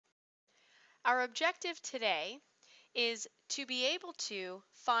Our objective today is to be able to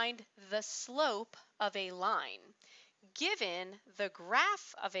find the slope of a line given the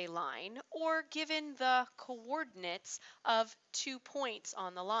graph of a line or given the coordinates of 2 points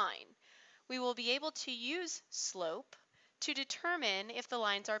on the line. We will be able to use slope to determine if the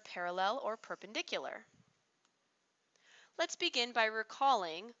lines are parallel or perpendicular. Let's begin by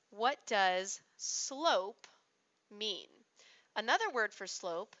recalling, what does slope mean? Another word for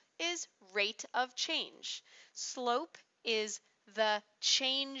slope is rate of change. Slope is the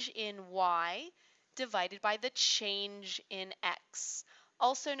change in y divided by the change in x,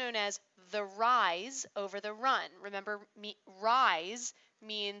 also known as the rise over the run. Remember, rise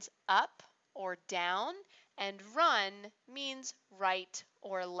means up or down, and run means right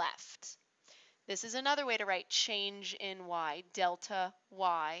or left. This is another way to write change in y, delta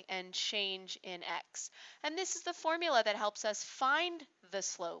y, and change in x. And this is the formula that helps us find the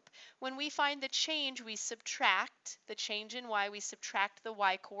slope. When we find the change, we subtract the change in y, we subtract the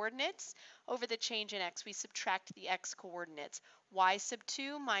y coordinates. Over the change in x, we subtract the x coordinates. Y sub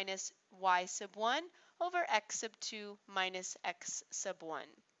 2 minus y sub 1 over x sub 2 minus x sub 1.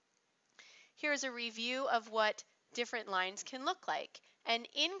 Here's a review of what different lines can look like. An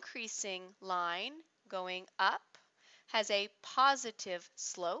increasing line going up has a positive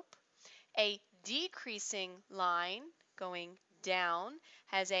slope. A decreasing line going down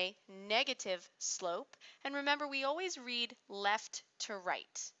has a negative slope. And remember, we always read left to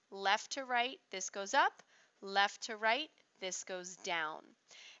right. Left to right, this goes up. Left to right, this goes down.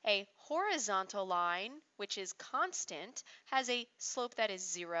 A horizontal line, which is constant, has a slope that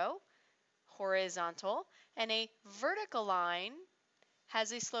is 0, horizontal, and a vertical line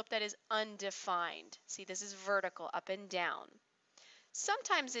has a slope that is undefined. See, this is vertical, up and down.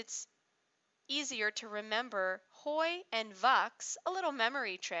 Sometimes it's easier to remember Hoy and Vux, a little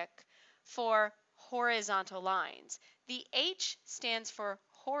memory trick for horizontal lines. The H stands for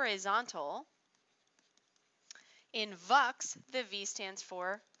horizontal. In Vux, the V stands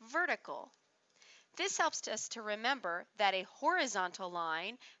for vertical. This helps us to remember that a horizontal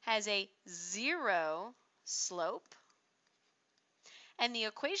line has a 0 slope, and the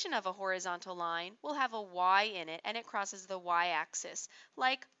equation of a horizontal line will have a y in it, and it crosses the y-axis,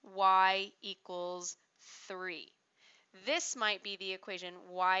 like y equals 3. This might be the equation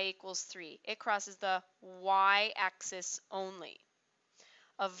y equals 3. It crosses the y-axis only.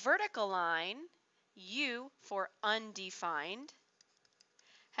 A vertical line, U for undefined,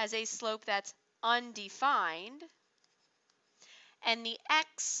 has a slope that's undefined, and the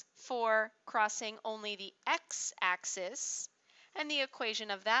x for crossing only the x-axis, and the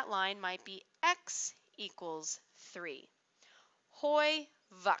equation of that line might be x equals 3. Hoy,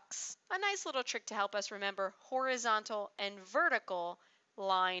 Vux, a nice little trick to help us remember horizontal and vertical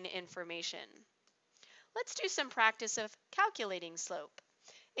line information. Let's do some practice of calculating slope.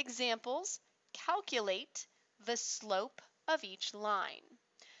 Examples: calculate the slope of each line.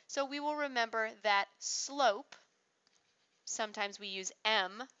 So we will remember that slope, sometimes we use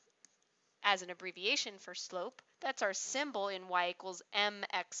m as an abbreviation for slope. That's our symbol in y equals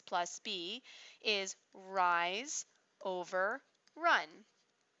mx plus b, is rise over run.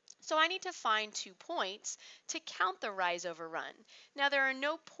 So I need to find 2 points to count the rise over run. Now there are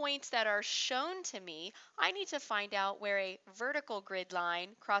no points that are shown to me. I need to find out where a vertical grid line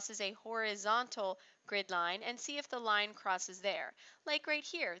crosses a horizontal grid line and see if the line crosses there. Like right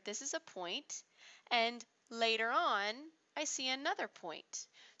here, this is a point, and later on I see another point.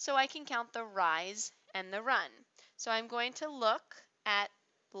 So I can count the rise and the run. So I'm going to look at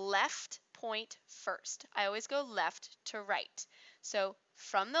left point first. I always go left to right. So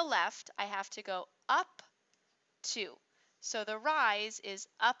from the left, I have to go up 2. So the rise is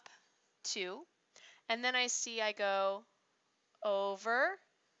up 2. And then I go over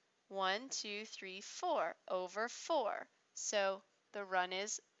 1, 2, 3, 4, over 4. So the run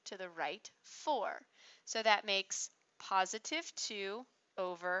is to the right 4. So that makes positive 2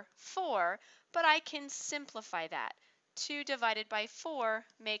 over 4, but I can simplify that. 2 divided by 4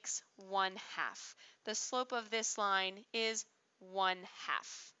 makes 1/2. The slope of this line is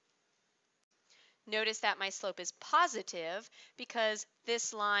 1/2. Notice that my slope is positive because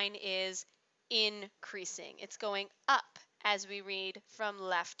this line is increasing. It's going up as we read from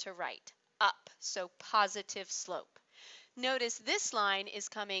left to right, up, so positive slope. Notice this line is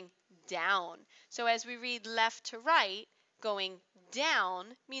coming down. So as we read left to right, going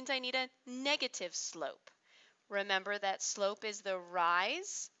down means I need a negative slope. Remember that slope is the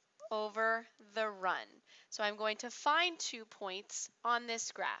rise over the run. So I'm going to find 2 points on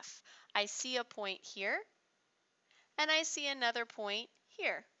this graph. I see a point here, and I see another point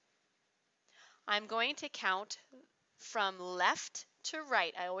here. I'm going to count from left to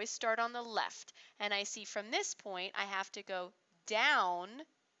right. I always start on the left, and I see from this point I have to go down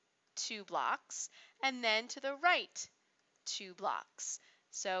 2 blocks and then to the right 2 blocks.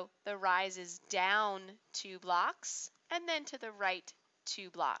 So the rise is down 2 blocks and then to the right 2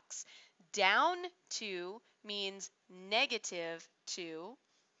 blocks. Down 2 means -2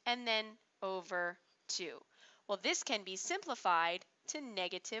 and then over 2. Well, this can be simplified to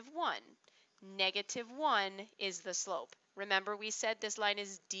 -1. -1 is the slope. Remember, we said this line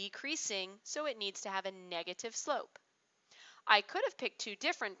is decreasing, so it needs to have a negative slope. I could have picked 2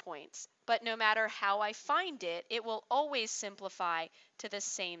 different points, but no matter how I find it, it will always simplify to the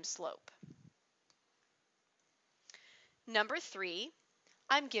same slope. Number 3,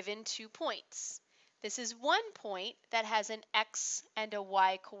 I'm given 2 points. This is one point that has an x and a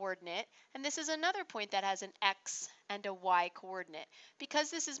y coordinate, and this is another point that has an x and a y coordinate. Because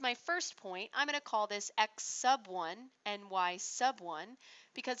this is my first point, I'm going to call this x sub 1 and y sub 1.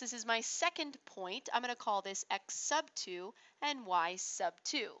 Because this is my second point, I'm going to call this x sub 2 and y sub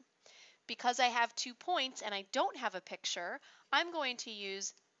 2. Because I have 2 points and I don't have a picture, I'm going to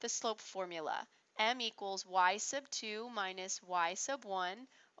use the slope formula. M equals y sub 2 minus y sub 1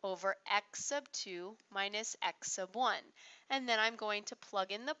 over x sub 2 minus x sub 1. And then I'm going to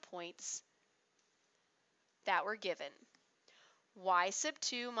plug in the points that were given. Y sub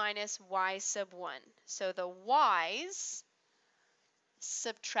 2 minus y sub 1. So the y's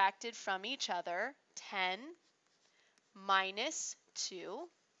subtracted from each other, 10 minus 2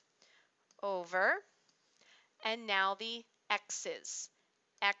 over, and now the x's.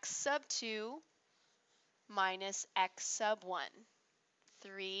 X sub 2 minus x sub 1.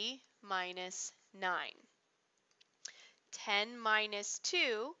 3 minus 9. 10 minus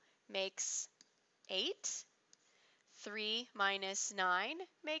 2 makes 8. 3 minus 9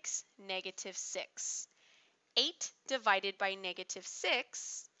 makes -6. 8 divided by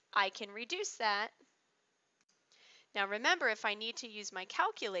 -6, I can reduce that. Now remember, if I need to use my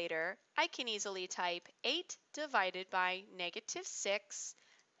calculator, I can easily type 8 divided by -6,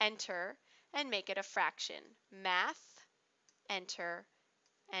 enter, and make it a fraction. Math, enter,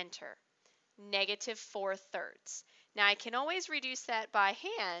 enter. -4/3. Now I can always reduce that by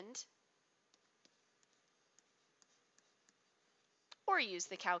hand or use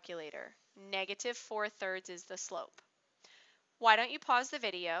the calculator. -4/3 is the slope. Why don't you pause the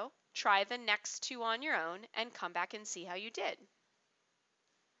video, try the next 2 on your own, and come back and see how you did.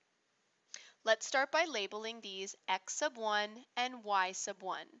 Let's start by labeling these x sub 1 and y sub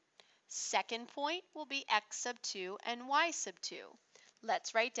 1. Second point will be x sub 2 and y sub 2.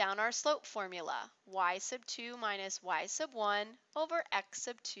 Let's write down our slope formula. Y sub 2 minus y sub 1 over x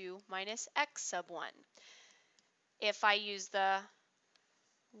sub 2 minus x sub 1. If I use the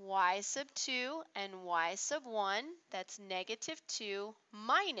y sub 2 and y sub 1, that's -2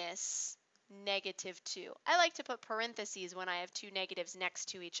 minus -2. I like to put parentheses when I have 2 negatives next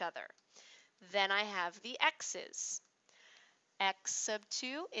to each other. Then I have the x's. X sub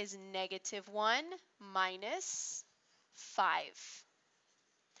 2 is -1 minus 5.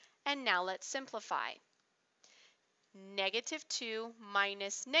 And now let's simplify. -2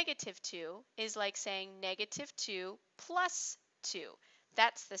 minus -2 is like saying -2 plus 2.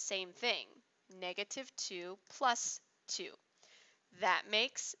 That's the same thing. -2 plus 2. That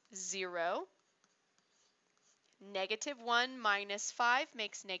makes 0. -1 minus 5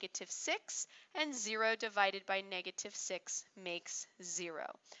 makes -6, and 0 divided by -6 makes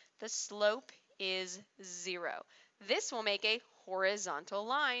 0. The slope is 0. This will make a horizontal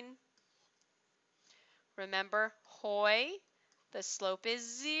line. Remember, hoi, the slope is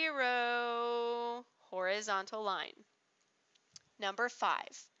 0. Horizontal line. Number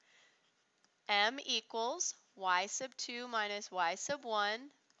 5. M equals y sub 2 minus y sub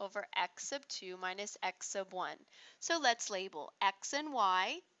 1 over x sub 2 minus x sub 1. So let's label x and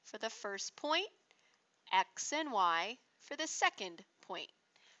y for the first point, x and y for the second point.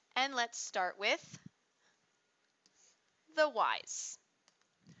 And let's start with the y's.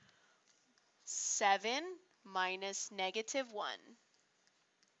 7 minus -1.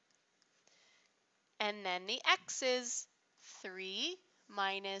 And then the x's, 3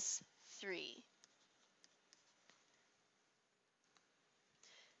 minus 3.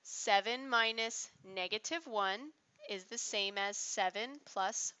 7 minus -1 is the same as 7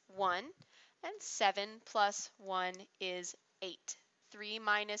 plus 1, and 7 plus 1 is 8. 3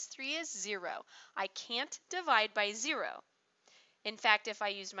 minus 3 is 0. I can't divide by 0. In fact, if I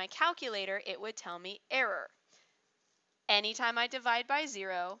used my calculator, it would tell me error. Anytime I divide by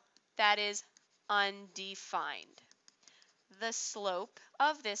 0, that is undefined. the slope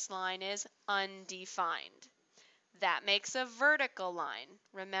of this line is undefined. That makes a vertical line.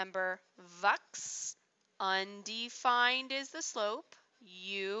 Remember, VUX, undefined is the slope.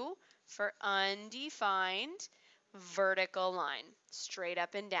 U for undefined, vertical line, straight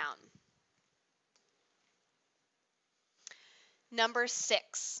up and down. Number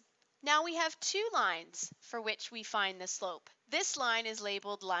 6. Now we have two lines for which we find the slope. This line is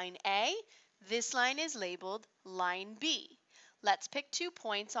labeled line A. This line is labeled line B. Let's pick 2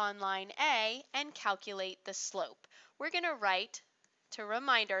 points on line A and calculate the slope. We're going to write, to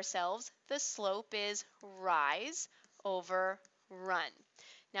remind ourselves, the slope is rise over run.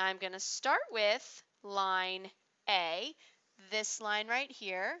 Now I'm going to start with line A, this line right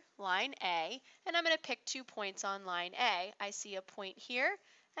here, line A, and I'm going to pick 2 points on line A. I see a point here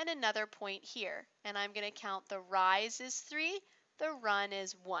and another point here, and I'm going to count the rise is 3, the run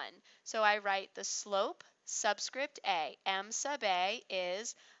is 1. So I write the slope, subscript A, M sub A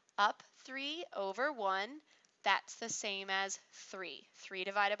is up 3 over 1. That's the same as 3. 3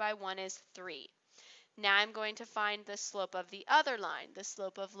 divided by 1 is 3. Now I'm going to find the slope of the other line. The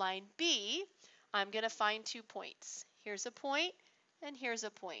slope of line B, I'm going to find 2 points. Here's a point and here's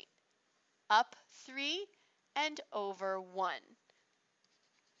a point. Up 3 and over 1.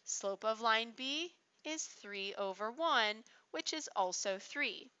 Slope of line B is 3 over 1, which is also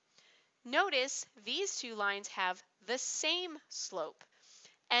 3. Notice these two lines have the same slope.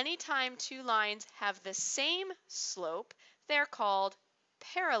 Anytime two lines have the same slope, they're called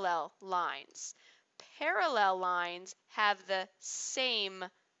parallel lines. Parallel lines have the same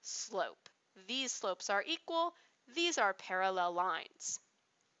slope. These slopes are equal. These are parallel lines.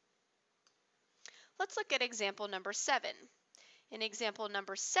 Let's look at example number 7. In example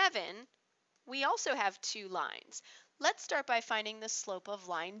number 7, we also have two lines. Let's start by finding the slope of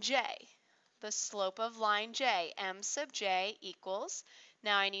line J. The slope of line J, M sub J equals,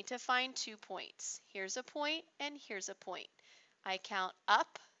 now I need to find 2 points. Here's a point and here's a point. I count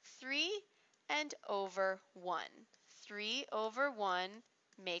up 3 and over 1. 3 over 1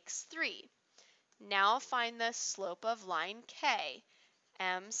 makes 3. Now find the slope of line K.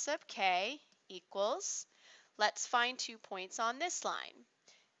 M sub K equals, let's find 2 points on this line.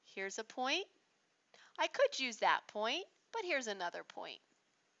 Here's a point. I could use that point, but here's another point.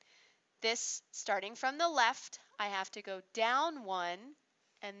 This, starting from the left, I have to go down 1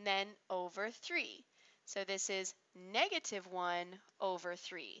 and then over 3. So this is negative 1 over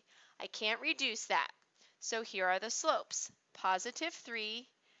 3. I can't reduce that. So here are the slopes, positive 3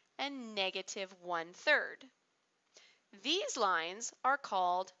 and negative 1/3. These lines are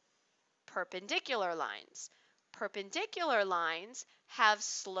called perpendicular lines. Perpendicular lines have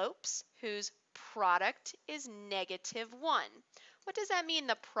slopes whose product is negative 1. What does that mean,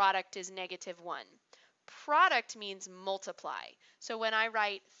 the product is negative 1? Product means multiply. So when I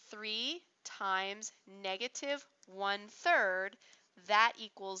write 3 times negative 1/3, that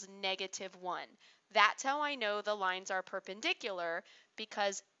equals negative 1. That's how I know the lines are perpendicular,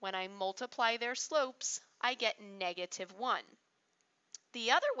 because when I multiply their slopes, I get negative 1.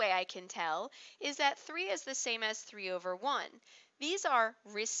 The other way I can tell is that 3 is the same as 3 over 1. These are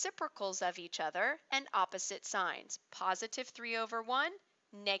reciprocals of each other and opposite signs. Positive 3 over 1,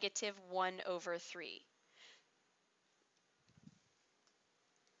 negative 1 over 3.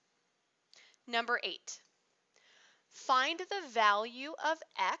 Number 8. Find the value of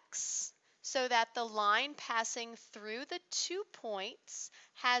x so that the line passing through the 2 points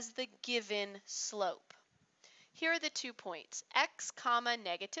has the given slope. Here are the 2 points, x comma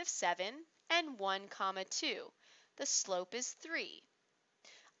negative 7 and 1 comma 2. The slope is 3.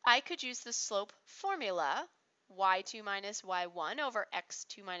 I could use the slope formula, y2 minus y1 over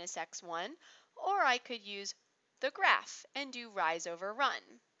x2 minus x1, or I could use the graph and do rise over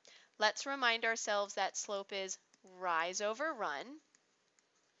run. Let's remind ourselves that slope is rise over run.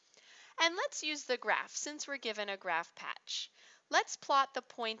 And let's use the graph since we're given a graph patch. Let's plot the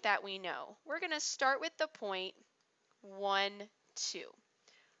point that we know. We're going to start with the point 1, 2.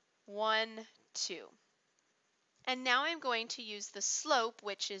 1, 2. And now I'm going to use the slope,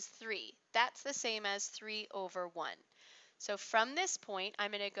 which is 3. That's the same as 3 over 1. So from this point,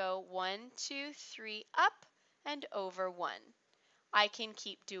 I'm going to go 1, 2, 3 up and over 1. I can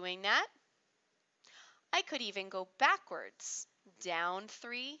keep doing that. I could even go backwards, down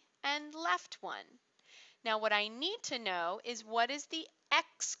 3 and left 1. Now what I need to know is what is the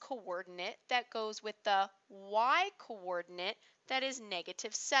x coordinate that goes with the y coordinate that is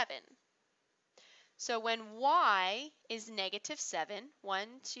negative 7. So when y is negative 7, 1,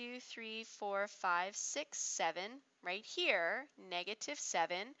 2, 3, 4, 5, 6, 7, right here, negative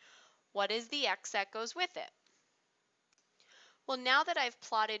 7, what is the x that goes with it? Well, now that I've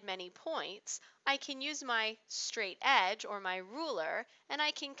plotted many points, I can use my straight edge or my ruler, and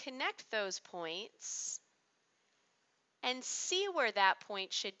I can connect those points and see where that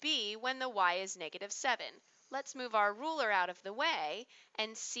point should be when the y is -7. Let's move our ruler out of the way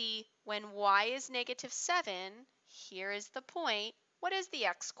and see when y is -7, here is the point. What is the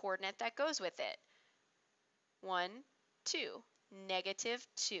x-coordinate that goes with it? 1, 2,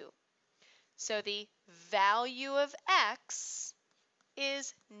 -2. So the value of x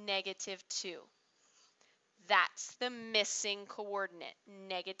is -2. That's the missing coordinate,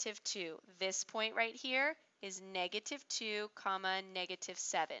 -2. This point right here is -2,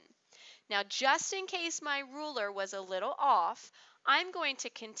 -7. Now, just in case my ruler was a little off, I'm going to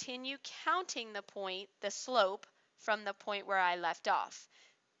continue counting the slope from the point where I left off.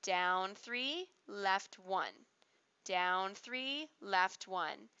 Down 3, left 1. Down 3, left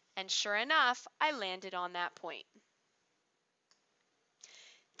 1. And sure enough, I landed on that point.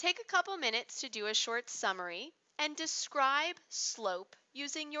 Take a couple minutes to do a short summary and describe slope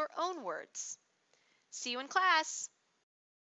using your own words. See you in class.